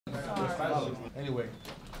Anyway,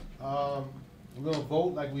 we're gonna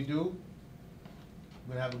vote like we do.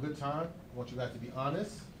 We're gonna have a good time. I want you guys to be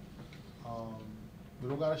honest. We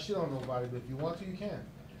don't gotta shit on nobody, but if you want to, you can.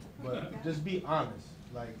 But just be honest.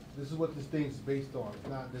 Like, this is what this thing's based on. It's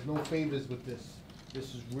not, there's no favors with this.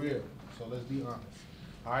 This is real. So let's be honest.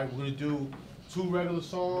 All right, we're gonna do 2 regular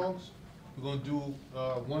songs. We're gonna do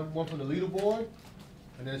one from the leaderboard,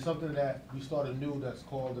 and then something that we started new that's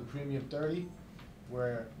called the Premium 30,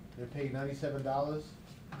 where they pay $97.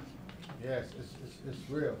 Yes, it's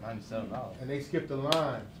real. $97. And they skip the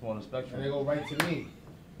line. It's on the spectrum. And they go right to me.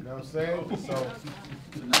 You know what I'm saying?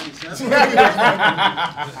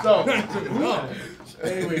 So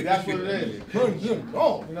anyway, that's what it is. You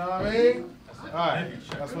know what I mean? All right,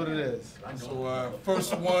 that's what it is. So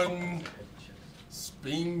first one,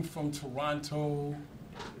 Sping from Toronto.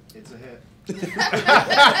 It's a hit.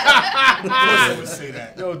 I would say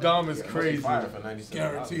that. Yo, Dom is crazy.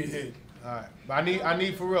 Guaranteed hit. All right, but I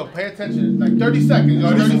need for real. Pay attention. Like 30 seconds.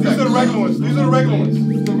 Yo, 30 These are the regular ones. These are the regular ones.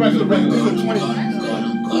 These are regular. These are 20.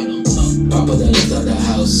 Papa that left out the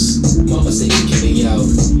house. Mama said you kick me out.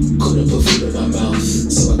 Couldn't put food in my mouth,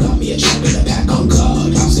 so I got me a trap in a pack on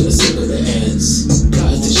guard. I was gonna circle the ends.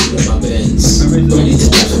 Got to shoot in my Benz. Ready to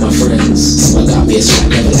die for my friends, so I got me a strap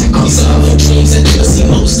never lack on some dreams I never see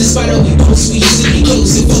most. Despite all we boast, we used to be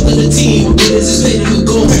close and both of the team. Winners is made with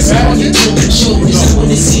goals. On your toe and shoulders, not when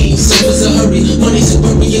it seems. So it's a hurry, money to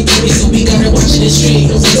bury your goodies, so we gotta watch it in stream.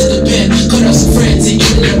 Went to the pen, cut out some friends, and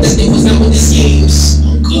ended up that they was not with the schemes.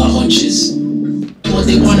 Hunches, what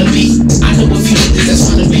they wanna be. I know a few niggas that's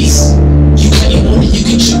wannabes. You got your own and you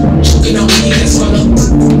can choke it on me, that's why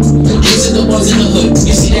the kids in the walls in the hood.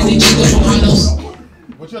 You see that they choke up on hollows.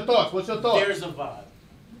 What's your thoughts? What's your thoughts? There's a vibe.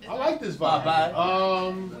 I like this vibe.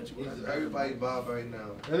 Everybody vibe right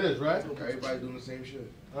now. It is, right? Everybody doing the same shit.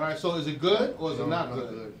 All right, so is it good or is it not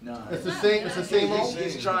good? Nah. It's the same. It's the same old.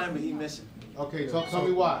 He's trying, but he's missing. Okay, tell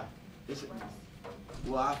me why.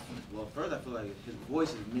 Well, first I feel like his voice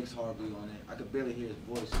is mixed horribly on it. I could barely hear his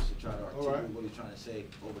voice just to try to articulate what he's trying to say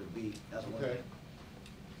over the beat. That's one thing.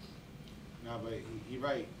 No, but he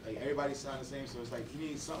right. Like everybody sound the same, so it's like he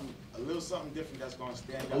needs something, a little something different that's gonna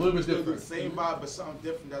stand out. A little bit different. The same vibe, but something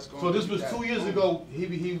different that's gonna. So this was 2 years ago.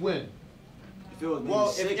 He win.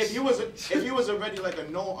 Well, if he was already like a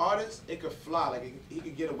known artist, it could fly. Like he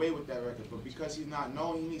could get away with that record. But because he's not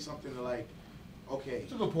known, he needs something to like. Okay.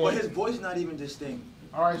 That's a good point. But his voice not even distinct.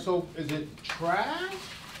 All right, so is it trash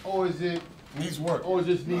or is it needs work? Or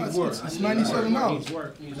just needs work? It's $97. Needs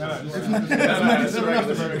work. It's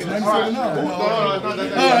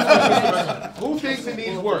 $97. Who thinks it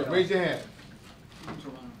needs work? Raise your hand.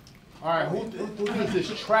 All right, who thinks it's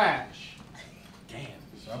trash?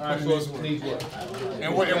 All right, so it needs work.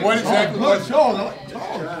 And what exactly was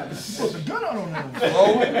Put the gun out on them.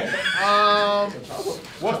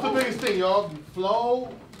 What's the biggest thing, y'all? Flow,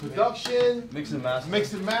 production, mix and master.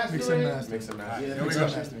 Mix and mastering.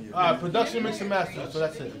 All right, production, mix and mastering. So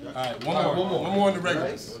that's it. All right, one more on the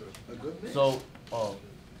regulars. So,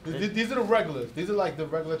 these are the regulars. These are like the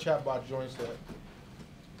regular chatbot joints that.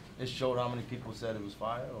 It showed how many people said it was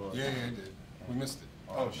fire, or? Yeah, it did. We missed it.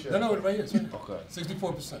 Oh shit. No, right here. Okay.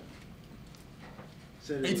 64%.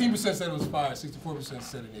 18% said it was fire. 64%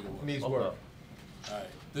 said it needed work. Needs work. All right.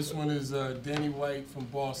 This one is Danny White from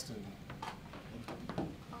Boston.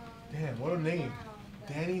 Damn, what a name.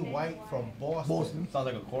 Danny White from Boston. Sounds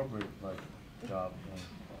like a corporate job.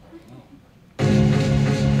 From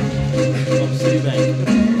Citibank.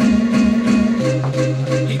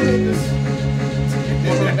 He did this.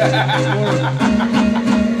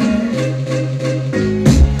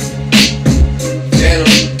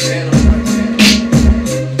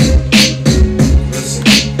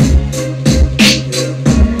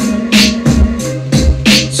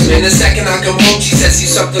 In a second I come home, she says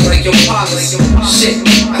she's something like your pops. Shit,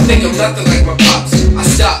 I think I'm nothing like my pops. I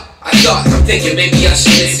stopped, I thought, I'm thinking maybe I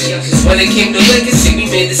should listen. Cause when it came to liquor, see we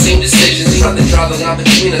made the same decisions. Tried to draw the line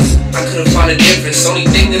between us, I couldn't find a difference. Only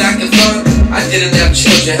thing that I could find, I didn't have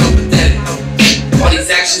children, how pathetic. All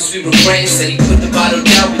these actions we regret, said he put the bottle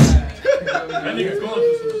down. That nigga's going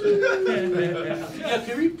through some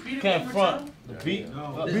shit. Can't front. The beat?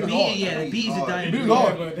 The beat is a dying breed. The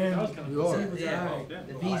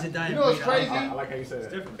beat is a dying breed. You know what's crazy? I like how you said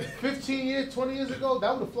that. 15 years, 20 years ago,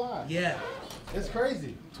 that would have fly. Yeah. It's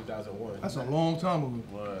crazy. 2001. That's a long time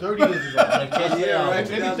ago. 30 years ago.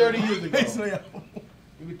 Maybe 30 years ago.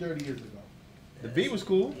 Maybe 30 years ago. The beat was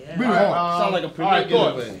cool. Yeah. Beat it hard. Sound like a pretty right, good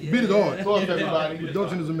thoughts. thing. Beat it hard. Thoughts, everybody.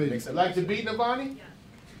 Production is amazing. Like the beat, Navani?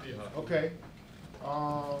 Okay.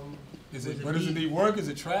 What does it need work? Is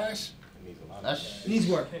it trash? It needs a lot That's Needs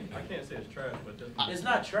work. I can't say it's trash, but It's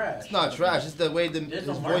not trash. it's not trash. It's the way his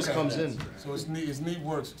voice comes in. So it's neat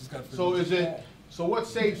works. Just got. So is it? So what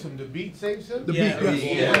saves him? The beat saves him. The beat, Yeah.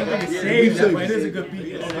 saves him. It is a good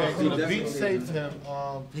beat. Okay, so the beat saves him.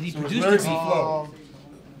 Did he So his produce lyrics the beat? flow.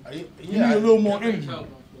 You need a little more energy. I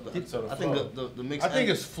think the mix. I think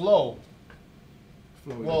it's flow.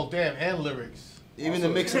 Flow, yeah. Well, damn, and lyrics. even the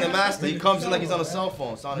mix and the master. He comes in like he's on a cell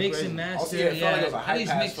phone. Sounding Mix crazy. and master. Also, yeah, it felt like there was a I high think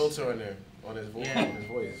pass mix filter in there on his voice. Yeah. On his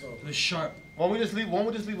voice. was sharp. Why don't we just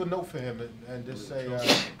leave a note for him and just say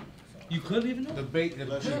You could leave it the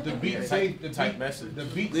though? beat saved the Type beat. message. The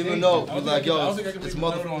beat Leave a saved note. him. Be like, I yo, don't think I it's can leave a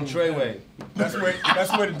note on motherfucking Treyway.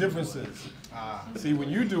 That's where the difference is. Ah, See, when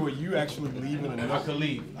you do it, you actually leave it in I the could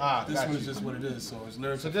leave. Ah, This got one is you. just what it is, so it's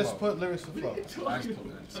lyrics So and just flow. put lyrics for flow. I just put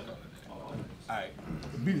lyrics. Alright.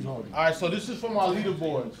 The beat is hard. All right, so this is from our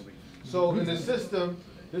leaderboards. So in the system,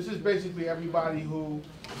 this is basically everybody who's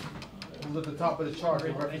at the top of the chart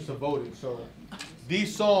in reference to voting. So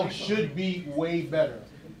these songs should be way better.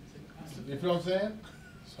 You feel what I'm saying?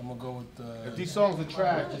 So I'm gonna go with If these songs are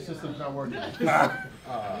trash, the system's not working.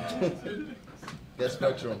 Get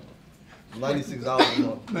Spectrum. $96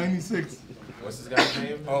 more. 96. What's this guy's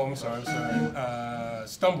name? Oh, I'm sorry.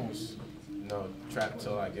 Stumbles. No, Trap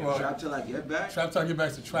Till I Get Well, Trap Till I Get Back? Trap Till I Get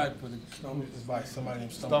Back's the track, but the Stumbles is by somebody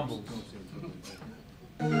named Stumbles.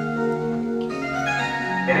 It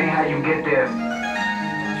ain't how you get there.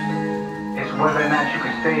 It's whether or not you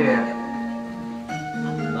can stay there.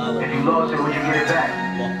 If you lost it, would you get it back?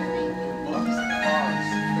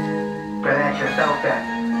 Better ask yourself that.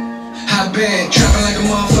 I've been trapping like a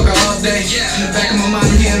motherfucker all day. In the back of my mind,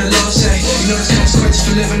 I'm hearing the Lord say, you know there's consequences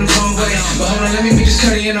for living the wrong way. But hold on, let me meet this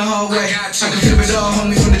cutty in the hallway. I can flip it all,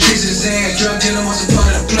 homie, from the trees to the sand. Drug dealing wasn't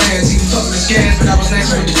part of the plans. Even fuck with the scams, but I was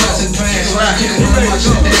nice with the pots and pans. Kicking when I'm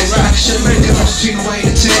watching the dance. I can show you the difference between the white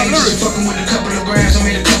and the tan. Just fucking with a couple of grams, I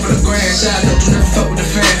made a couple of grand. Side note, do never fuck with the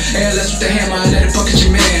fan. ALS with the hammer, I let it bucket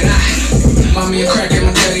your man. Mommy a crack and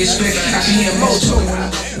my daddy a spit. I can hear Mo talking when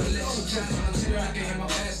I'm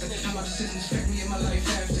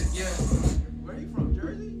Where you from,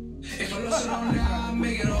 Jersey? if I lost it all now, I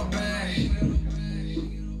make it all back.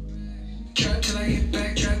 Trap till I get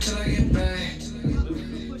back, trap till I get back.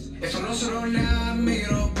 If I lost it all now, I make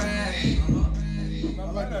it all back.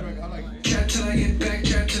 I like that record. I like it. Trap till I get back,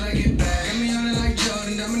 trap till I get back. Got me on it like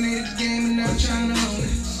Jordan, dominated the game and now I'm trying to own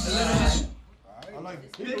it. A little hustle. I like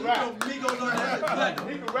it. He can rap. Migos on that shit platinum.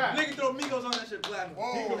 He can rap. Nigga throw Migos on that shit platinum.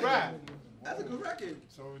 He can rap. That's a good record.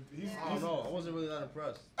 So he's I don't know. I wasn't really that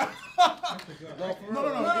impressed.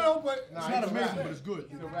 No, but it's Nah, not he's amazing, rap. but it's good.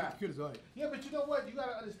 He's a rap. The kid is alright. Yeah, but you know what? You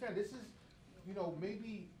gotta understand. This is,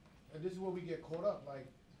 maybe, and this is where we get caught up. Like,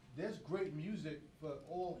 there's great music for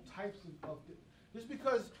all types of just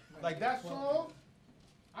because, like that song,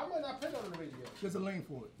 I might not play that on the radio. There's a lane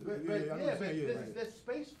for it. But, I know what you're saying, right. there's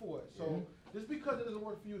space for it. So just because it doesn't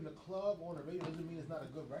work for you in the club or on the radio doesn't mean it's not a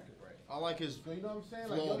good record, right? I like his So you know what I'm saying?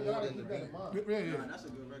 Like, flow you more gotta than the keep that in beat. mind. Nah, that's a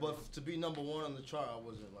good record. But to be #1 on the chart, I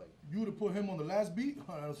wasn't like, You would have put him on the last beat?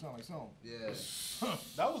 Huh, that would sound like something. yeah.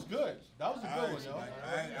 That was good. That was a good one, yo.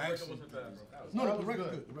 I actually think No, That the was record's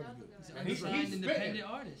good. good. The record's good. He's Unsigned spitting. independent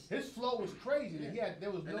artist. His flow was crazy.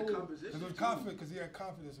 There was And no. the composition. Because confident, because he had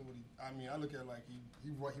confidence in what he. I mean, I look at it like he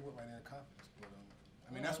went right in confidence. But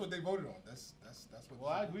I mean, that's what they voted on. That's what.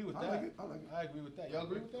 Well, I agree with I that. like it. I like it. I agree with that. Y'all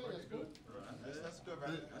agree with that? That's good. That's a good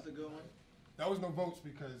record. That's a good one. That was no votes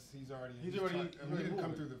because he's already. He's already- I mean, he didn't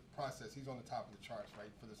come moving. through the process. He's on the top of the charts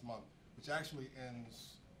right for this month, which actually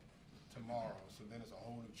ends tomorrow. So then it's a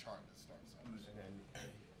whole new chart that starts. And then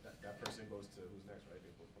that person goes to who's next, right?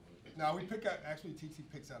 They both promote. Now we pick out. Actually, TT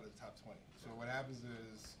picks out of the top 20. So what happens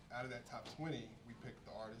is, out of that top 20, we pick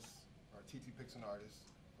the artist, or TT picks an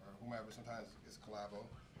artist, or whomever. Sometimes it's collabo,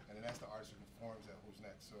 and then that's the artist who performs at who's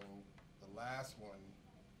next. So the last one,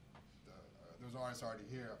 there's an artist already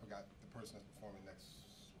here. I forgot the person that's performing next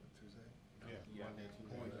Tuesday. Yeah. Monday,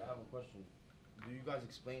 Tuesday. I have a question. Do you guys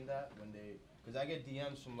explain that when they? Because I get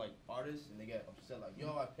DMs from like artists and they get upset like,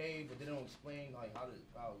 yo, I paid, but they don't explain like how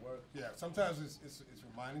it works. Yeah, sometimes it's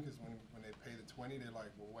reminding because when they pay the 20, they're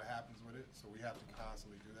like, well, what happens with it? So we have to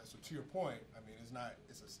constantly do that. So to your point, I mean,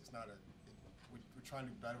 we're trying to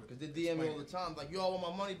do better with it. Because they DM me all the time like, yo, I want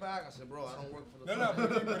my money back. I said, bro, I don't work for the. No,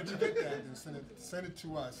 but if you get that, then send it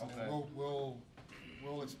to us, and then we'll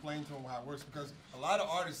explain to them how it works. Because a lot of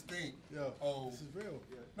artists think, This is real.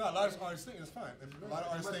 no, a lot of artists think it's fine. A lot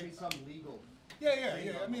of artists think something legal.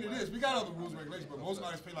 Yeah. I mean, it is. We got all the rules and regulations, but most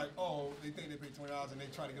artists pay like, oh, they think they pay $20 and they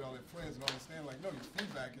try to get all their friends and understand, like, no, your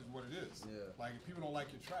feedback is what it is. Yeah. Like, if people don't like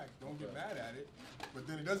your track, don't get mad at it. But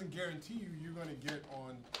then it doesn't guarantee you're going to get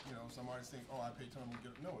on, some artists think, oh, I paid $20, I'm going to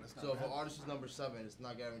get it. No, that's not. So if an artist is number 7, it's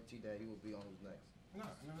not guaranteed that he will be on who's next. No.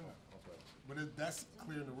 Okay. But that's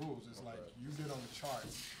clear in the rules. It's like, you get on the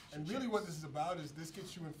charts. And really what this is about is this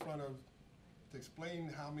gets you in front of, to explain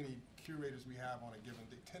how many curators we have on a given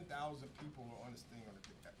day. 10,000 people are on this thing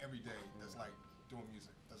every day that's like doing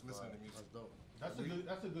music, that's listening to music. That's dope.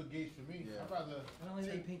 That's a good gauge for me. Yeah. I'd rather. Not only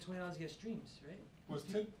that, you pay $20 to get streams, right? Well, it's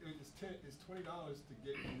 $20 to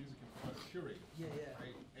get your music in front of curators. Yeah.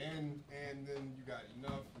 Right? And then you got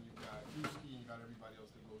Enuff, and you got Drewski, and you got everybody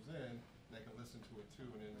else that goes in that can listen to it too,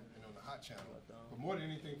 and on the hot channel. But more than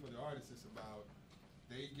anything for the artists, it's about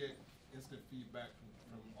they get instant feedback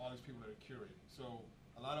from all these people that are curating. So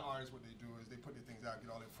a lot of artists, what they do is they put their things out,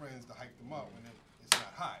 get all their friends to hype them up when it's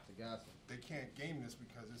not hot. To gas them. They can't game this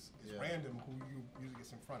because it's Yeah. random who you music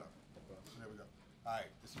gets in front of. Okay. So there we go. All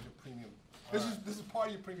right, this is your premium. This is part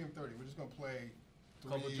of your premium 30. We're just gonna play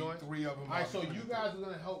Couple joints? 3 of them. All right, so you guys are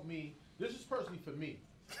gonna help me. This is personally for me,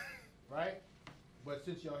 right? But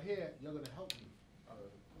since y'all here, you're gonna help me.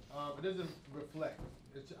 It doesn't reflect.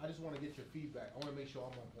 I just want to get your feedback. I want to make sure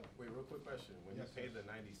I'm on point. Wait, real quick question. When Yes, you pay sir.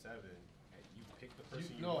 the 97, and you pick the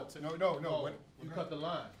person you No. want to. No. You cut the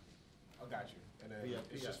line. I got you. And then Yeah,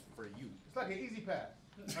 it's yeah. just for you. It's like an easy pass.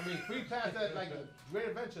 I mean, free pass at like a Great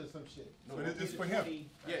Adventure or some shit. No, it's for him.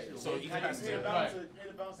 Yeah, so you can pass it. Right.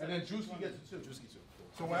 And then Drewski gets it too. Drewski too. Cool.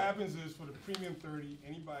 So what happens is for the premium 30,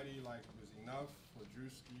 anybody like was Enuff or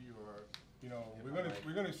Drewski or we're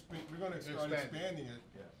gonna start expanding it.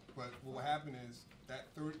 Yeah. But what will happen is that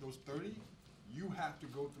those 30, you have to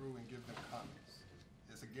go through and give them comments.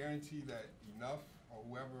 It's a guarantee that Enuff or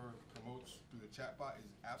whoever promotes through the chatbot is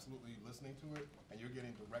absolutely listening to it, and you're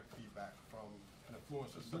getting direct feedback from an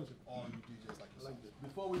influencer such as all you DJs like yourself.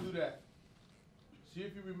 Before we do that, see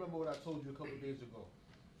if you remember what I told you a couple of days ago.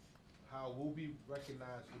 How we'll be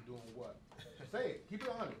recognized for doing what? Say it. Keep it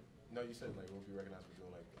 100. No, you said like we'll be recognized for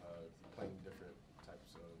doing like playing different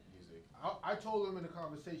types of music. I told him in the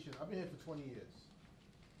conversation, I've been here for 20 years.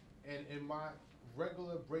 And in my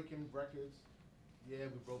regular breaking records, yeah,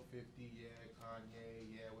 we broke 50, yeah, Kanye,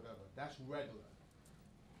 yeah, whatever. That's regular.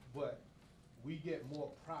 But we get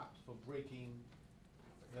more props for breaking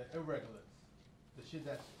the irregulars. The shit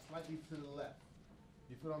that's slightly to the left.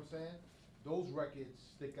 You feel what I'm saying? Those records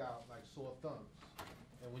stick out like sore thumbs.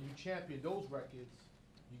 And when you champion those records,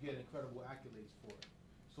 you get incredible accolades for it.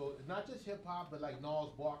 So it's not just hip hop, but like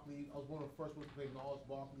Gnarls Barkley. I was one of the first ones to play Gnarls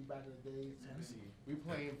Barkley back in the days. We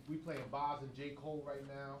playing Boz and J. Cole right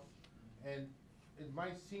now, and it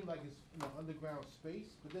might seem like it's underground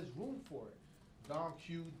space, but there's room for it. Dom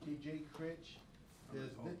Q, DJ Critch.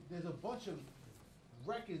 There's a bunch of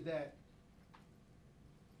records that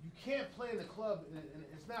you can't play in the club, and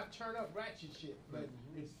it's not turn up ratchet shit, but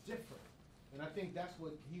it's different. And I think that's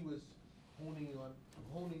what he was honing in on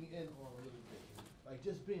a little bit. Like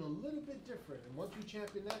just being a little bit different. And once you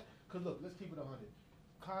champion that, cause look, let's keep it 100.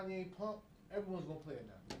 Kanye Pump, everyone's gonna play it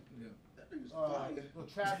now. Yeah.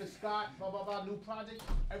 Travis Scott, new project,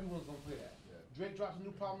 everyone's gonna play that. Yeah. Drake drops a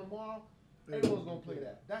new problem tomorrow, everyone's gonna play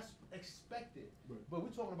that. That's expected. Right. But we're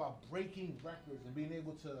talking about breaking records and being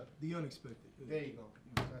able to. The unexpected. There you go.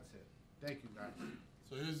 That's it. Thank you, guys.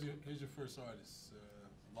 So here's your first artist,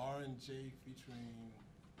 Lauren J featuring,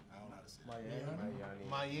 I don't know how to say it.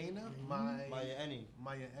 Maya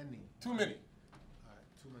Eni. Too many. All right,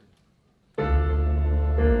 too many.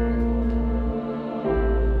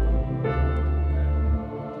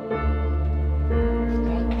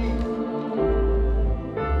 Strong keys.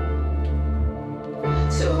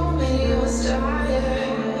 Too many of us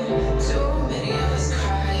dying, too many of us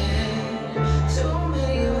crying, too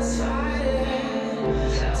many of us fighting.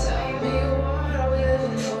 Tell me what are we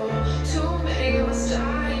living for? Too many of us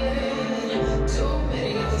dying, too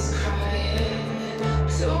many of us crying,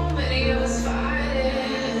 too many of us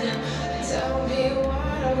fighting. Tell me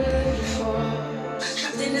what are we living for?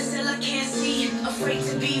 Trapped in the cell I can't see, afraid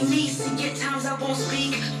to be me. See at times I won't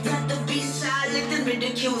speak. Rather be silent than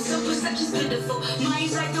ridicule. Some perception's pitiful.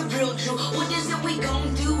 Minds like the real Jew. What is it we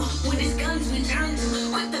gon' do when it's guns we turn to?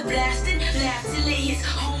 Quick the blasting, laugh till it hits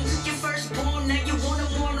home. Took your firstborn, now you want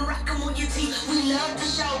 'em on, rock 'em on your teeth. We love to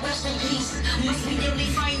shout rest in peace. Must we only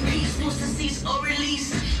find peace, wants to cease or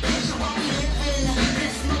release. Picture what we live in.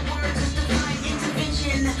 Bless my words, it's divine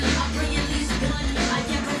intervention. I pray at least one I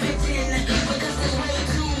am preventing. Because there's way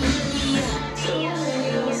too many. Too many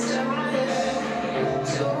of us dying.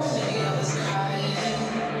 Too many of us crying.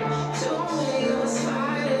 Too many of us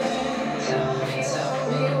fighting. Tell me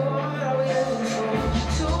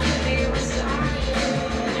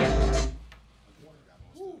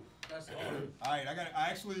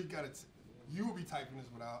actually got it. You will be typing this,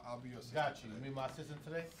 but I'll be your assistant. Got you. You mean my assistant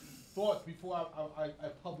today? Thoughts before I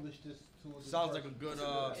publish this to the Sounds like a good.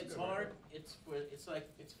 It's hard. It's like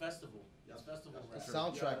it's festival. It's festival. The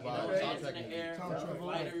soundtrack You know, vibe. hands in the air,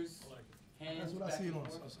 lighters, hands. That's what I back see it and on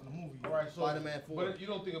forth. the movie. All right, so Spider-Man 4. But you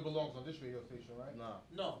don't think it belongs on this radio station, right? Nah.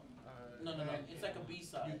 No. No. It's like a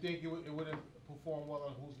B-side. You think it wouldn't perform well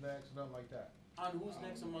on Who's Next, nothing like that? On Who's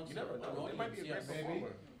Next amongst You never know. They might be a great yes.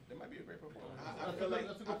 performer. They might be a great performer. I feel like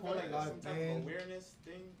That's a I good feel like point. that's some type Dan. of awareness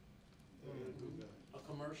thing. A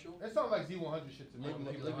commercial. It sounds like Z100 shit to me.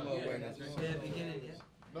 Awareness. Yeah, beginning, yeah.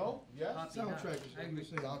 No? Yes? Soundtrack.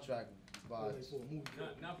 Soundtrack vibes.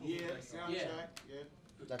 Yeah, soundtrack. Yeah.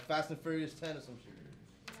 Like Fast and Furious 10 or some shit.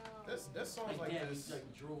 There's songs like damn, this. he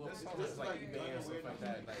like drove up. There's songs that's like eBay and stuff like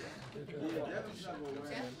that. Like, Definitely type of awareness.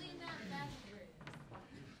 Definitely not Fast and Furious.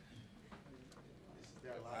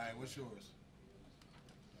 All right, what's yours?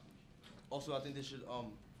 Also, I think they should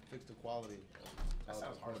fix the quality. that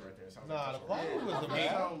sounds hard right there. It sounds Nah, the like quality was Okay.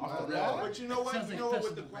 amazing. But you know what? Sounds You like know what?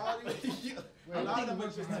 With the festival. quality, a I'm lot of them thinking are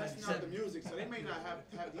just we're testing out the music, so they may not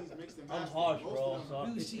have these mixed and I'm mastered. harsh, Most bro. of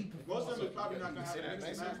them- New scene Most of them performance. are probably not gonna You say have that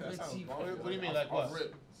mixed nice? and That mastered. sounds see. bonkers. What do you mean, like Off what?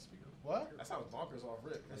 rip. What? That sounds bonkers off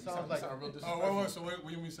rip. It You sounds like- sound real Oh, disrespectful. wait, so what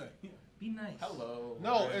do you mean say? Be nice. Hello.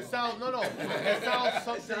 No, it sounds It sounds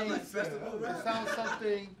something. like festival It sounds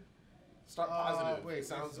something. Start positive. Wait, It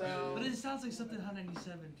sounds it sounds- But it sounds like something Hot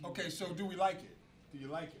 97. Okay, so do we like it? Do you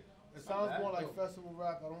like it? It sounds more like festival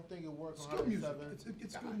rap. I don't think it works It's on good music. 97. It's good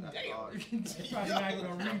music. It's probably not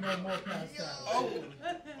gonna read no more past that.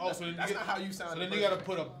 Oh, so then That's you not how you sound. So then in you gotta person.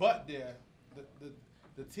 put a but there.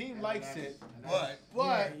 The team likes it, But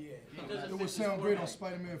but It would sound great on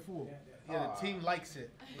Spider-Man 4. yeah, the team likes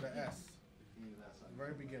it with an S.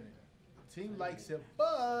 Very beginning. The team likes it, but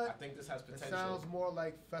I think this has it potential sounds more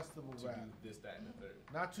like festival to rap. do this, that, and the third.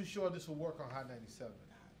 Not too sure this will work on Hot 97.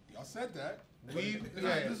 y'all said that. We This is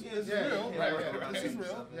yeah, real. yeah, yeah. This is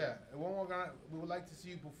real. Yeah, it won't work on. We would like to see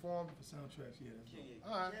you perform. The soundtracks, yeah.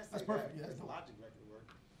 All right. That's perfect. Yeah, that's The dope. Logic record work.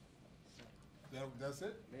 That's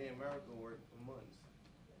it? Made in America work for months.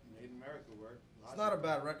 Made in America work. It's not a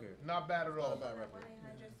bad record. Not bad at all. Not a bad record.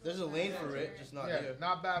 There's a lane for it, just not Yeah, here.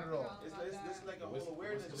 not bad at all. It's like a whole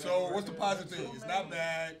awareness. So what's the positive thing? It's not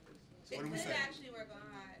bad. It What do we could say? actually work on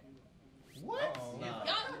Hot. What?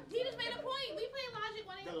 Y'all, he just made a point. We play Logic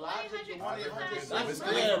 1 The Logic, the 1-800 all the time. That's That's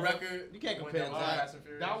still a record. You can't compare Went down that. Fast and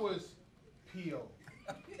Furious. That was P.O.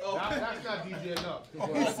 Oh. That's not DJ Enuff.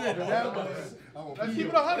 He said that was. Let's keep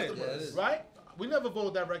it 100, Yeah, it is. right? We never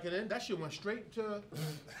voted that record in. That shit went straight to.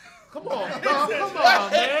 Come on, Dom, come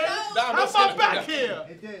on, man. How about back here?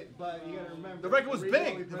 It did, but you gotta remember. The record was reason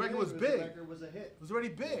big. we The put record it was in big. The record was a hit. It was already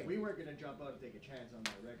big. We weren't gonna jump out and take a chance on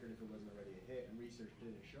that record if it wasn't already a hit, and research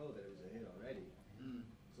didn't show that it was a hit already.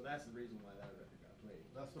 So that's the reason why that record got played.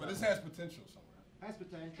 That's But this has potential somewhere. Has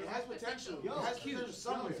potential. It has potential. Yo, It has cute. potential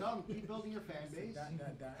somewhere. Yo, keep building your fan base.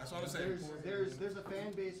 That's what I'm saying. There's a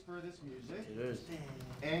fan base for this music, It is.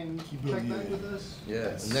 and check back with us.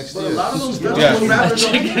 Yeah. Next But a year. lot of those Yeah. festival rappers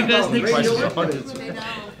don't Chicken care that's about next radio year. records. They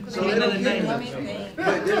don't. So they don't They care. don't.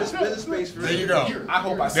 But there's a space for There you go. I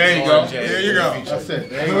hope I see There you go. RJ. There you go. That's it.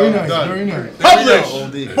 There you Very go. nice, Done. very nice.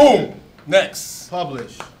 Publish. Boom. Next.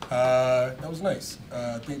 Publish. That was nice.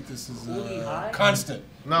 I think this is Constant.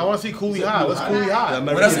 Now I want to see Cooley High. What's Cooley High?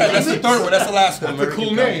 Well, that's the third one. That's the last one. That's a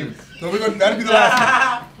cool name. So that'll be the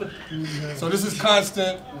last one. So this is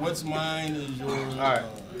Constant. What's mine is yours. All right.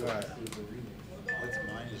 All right. What's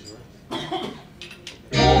mine is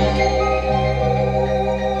yours.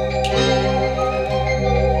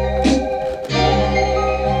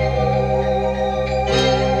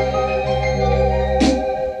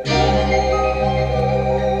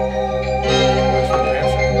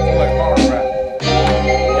 Like horror rap.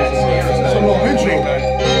 It's a little intro.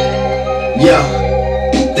 Yeah,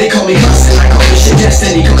 they call me constant, I call this shit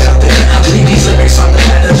destiny. Come out there, I believe these lyrics find the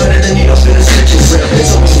pattern better than needles in the stitches.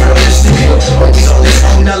 It's always realistic, always on this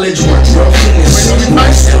own knowledge work, real fitness.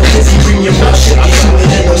 I'm still busy bringing more shit, keep swimming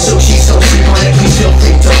in them silk sheets. Don't sleep on it, please feel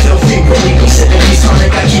free to feel free. Really be sipping these tonic,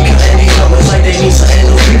 I keep counting these numbers like they mean something.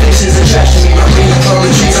 Those prefixes are trash to me, my brain is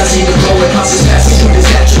falling trees. I see the growing process passing through this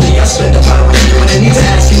naturally. I spend the power with you and I need to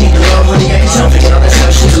ask, you need the love, honey, I can tell, figuring out that how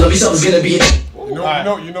shit to love yourself is gonna be it. You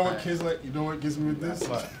know what kids like? You know what gets me with this?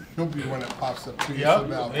 He'll be the one that pops up 2 years Yep. from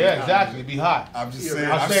now. Yeah, exactly. Be hot. I'm just saying.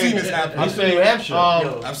 I'm I've saying- seen this happen. I'm saying New Hampshire.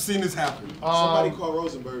 I've seen this happen. Somebody call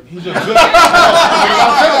Rosenberg. He's a good.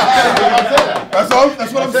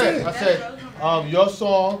 That's what I'm saying. I said, your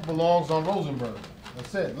song belongs on Rosenberg.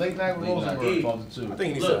 That's it. Late night with Rosenberg. I think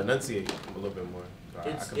he needs to enunciate a little bit more.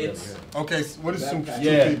 It's Okay, so what is some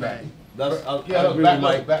Yeah. feedback? That's, I Yeah, agree with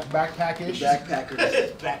Mike. backpackish.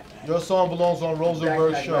 Backpackers. Your song belongs on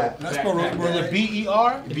Rosenberg's show. Let's go Rosenberg.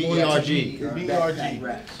 B-E-R? B-E-R-G. B-E-R-G.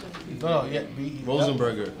 No, yeah, B-E.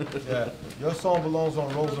 Rosenberger. Yeah, your song belongs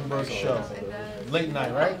on Rosenberg's show. Late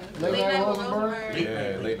night, right? Late night Rosenberg?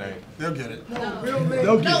 Yeah, late night. They'll get it.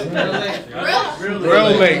 They'll get it.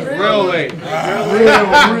 Real late. Real late.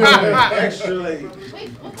 Extra late.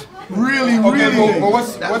 Really, Okay, really. but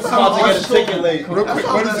what's About to get a ticket late. real quick?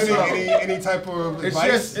 What is any type of It's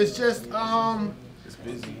advice? just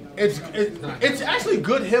it's actually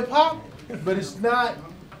good hip hop, but it's not.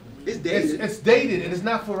 It's dated. It's dated and it's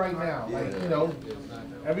not for right now. Like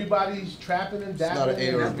everybody's trapping and dabbing. not an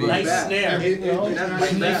A or a B. Nice snare.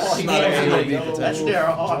 That's there.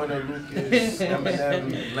 Joyner Lucas,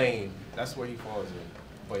 Eminem, Lane. That's where he falls in.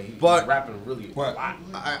 But he's rapping really. What?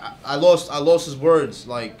 I lost his words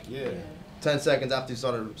like Yeah. 10 seconds after he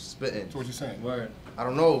started spitting. So what you saying? I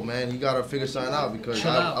don't know, man. He gotta figure something out because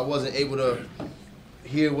Chill out. I wasn't able to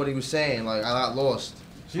hear what he was saying. Like I got lost.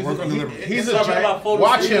 He's Work on the lyrics. He's a Talking jerk. about photos.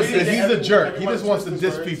 Watch him, He's because he's a jerk. He just wants to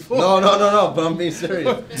diss people. No. But I'm being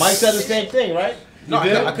serious. Mike said the same thing, right? No, I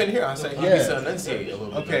did? couldn't hear. I said he Yeah. needs to enunciate a little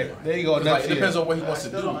bit. Okay, better. there you go. 'Cause, like, it Enunciate. depends on what he wants to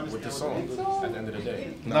do with the song at the end of the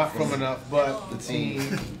day. Not from enough, but The team.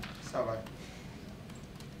 It's all right.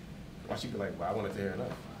 Why she be like, well, I wanted to hear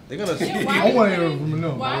enough. They're gonna. I want to hear it from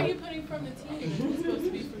enough. Why are you putting from the team? It's supposed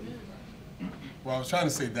to be from him. Well, I was trying to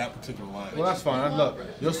say that particular line. well, that's fine. Look,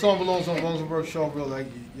 your song belongs on Rosenberg's show. Real like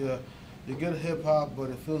you're good hip hop, but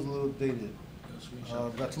it feels a little dated.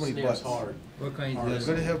 Got too many butts. What kind You're of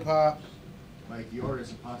good hip hop. Like the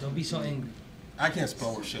artist. Don't be so angry. I can't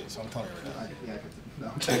spell or shit, so I'm telling you right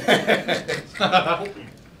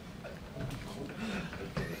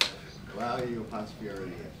Wow, you apostrophe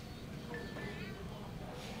already.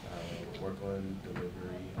 Work on delivery.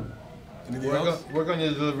 now. Anything else? Work on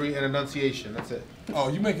your delivery and enunciation. That's it. Oh,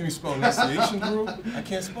 you making me spell enunciation, Drew? I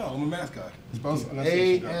can't spell. I'm a math guy. Spell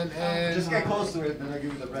enunciation. A-N-N. Just get close to it, then I'll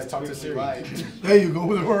give you the red. Talk to Siri. Right. There you go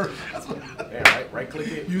with the word. Yeah, right click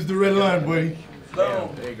it. Use the red line, buddy. Bam,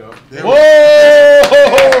 there you go. Whoa!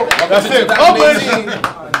 That's it. Publish.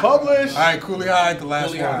 Publish. All right, Coolie High, the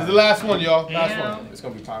last Coolie one. This is the last one, y'all. Last one. It's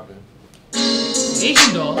gonna be popping.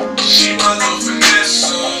 Asian doll. What's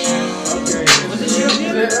this shit up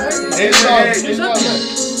here? It's What's up here?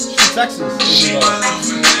 She's Texas.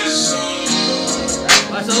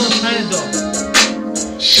 That's a little China doll.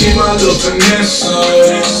 She my little finesse.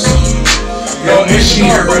 Yo, and she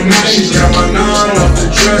here right now, she got my 9 off the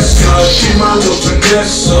dresser. She my little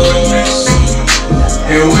finesse.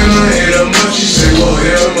 And when I hit her up, she say, well,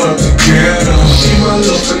 hit them up together. She my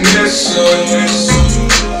little finesse.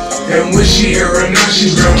 And when she here right now,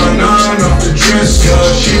 she grab my 9 off the dresser.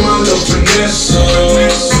 She my little finesse.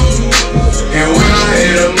 And when I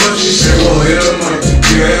hit her up, she say, well, hit them up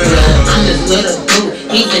together. I'm just little dude,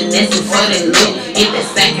 he finessing for the loot. Get the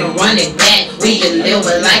sack and run it back. We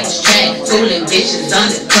deliver like a track. Fooling bitches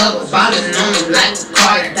undercover, ballin' on them like a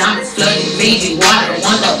car. Diamonds flooding Fiji water.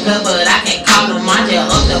 Want the pill, but I can't call them. I just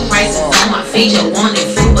up the prices on my feature. Wanted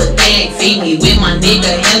food, but they ain't feed me. With my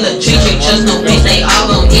nigga, hella treat you. Just no bitch, they all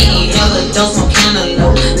gon' eat. Hella dose on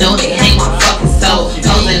cantaloupe. No, they hate my fucking soul.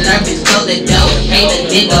 Hoes and nervous, close the door. Hate a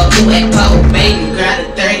nigga who at pole. Baby, grab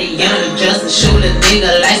a 30, young Justin, shoot a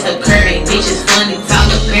nigga like the Curry. Bitches funny,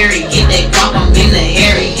 Tyler Perry. Get that guap, I'm in the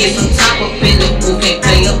hairy. Get some top up in the booth. Can't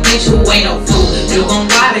play a bitch who ain't no fool. You gon'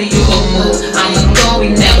 ride or you gon' move. I'ma go, we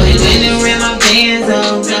never win and ran my bands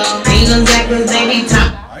up. Ain't gon' jack cause they be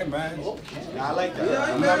top. I ain't mad. I like that.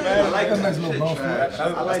 I'm not mad. I like That's a nice that. little bump.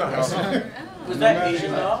 I like that. Was that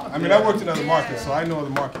Asian doll? I mean, I worked in other markets, so I know other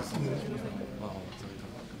markets.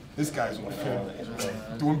 This guy's on film.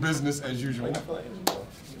 Doing business as usual.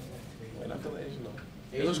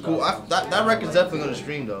 It was cool. That record's definitely gonna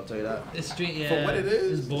stream though. I'll tell you that. It's street, yeah. For what it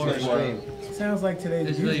is, It's boring. It's gonna stream. Sounds like today's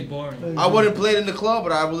It's really boring. I wouldn't play it in the club,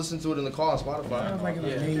 but I would listen to it in the car on Spotify. Sounds like it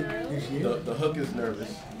was made this year. The hook is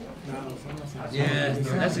nervous. Yeah,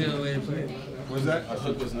 that's a good way to put it. What's that? The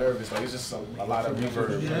hook was nervous. Like it's just a lot of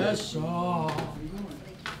reverb. Yes, oh.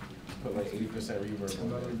 Put like 80%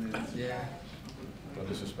 reverb on it. Yeah. No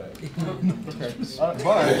disrespect. I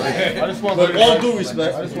just want But all due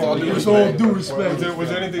respect. I just want With all due respect. Was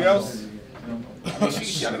there anything else? I mean,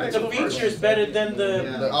 she had a nice The little feature is better than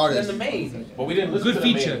The the artist. main. But we didn't listen Good to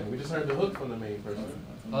the feature. main. We just heard the hook from the main person.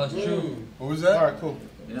 Oh, that's true. What was that? All right, cool.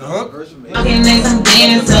 The hook? Fucking make some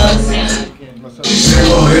dancers. She say,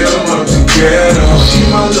 well, hit them up together. She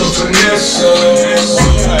my little finesse.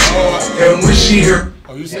 And when she here.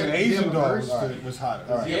 Oh, you said Asian dog. was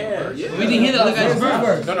hotter. Yeah. We didn't hear the other guy's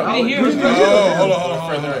verse. No, no. We didn't hear his Oh, verse. hold on.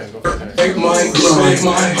 Make mine,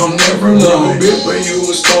 I'm never alone. Big when you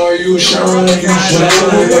a star, you shine, you shine.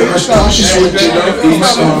 I start, she switch it up each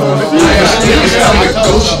time.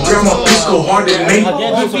 Grandma Pisco hard and made.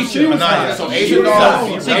 So Asian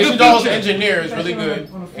Doll's engineer is really good.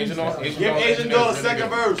 Asian Doll a second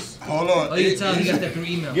verse. Hold on. Oh, you tell him he got that through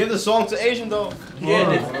email. Give the song to Asian Doll.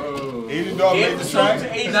 Asian Doll made the track.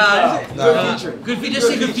 Nah, good feature. Just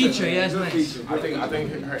say good feature. Yeah, it's nice. I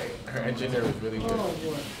think her engineer is really good.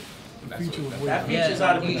 That feature's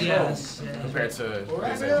out of control. Compared to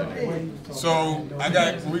his engineer. So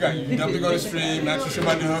we got you definitely go to stream. Not too sure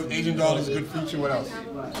about the hook. Asian Doll is a good feature. What else?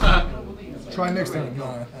 Try next time.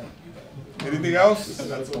 Anything else?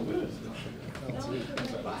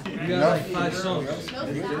 We got like 5 songs.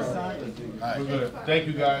 Thank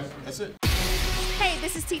you, guys. That's it. Hey,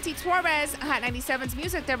 this is TT Torres, Hot 97's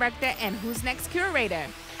music director and Who's Next curator.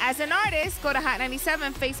 As an artist, go to Hot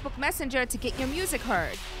 97 Facebook Messenger to get your music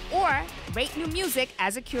heard, or rate new music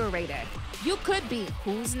as a curator. You could be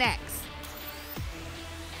Who's Next.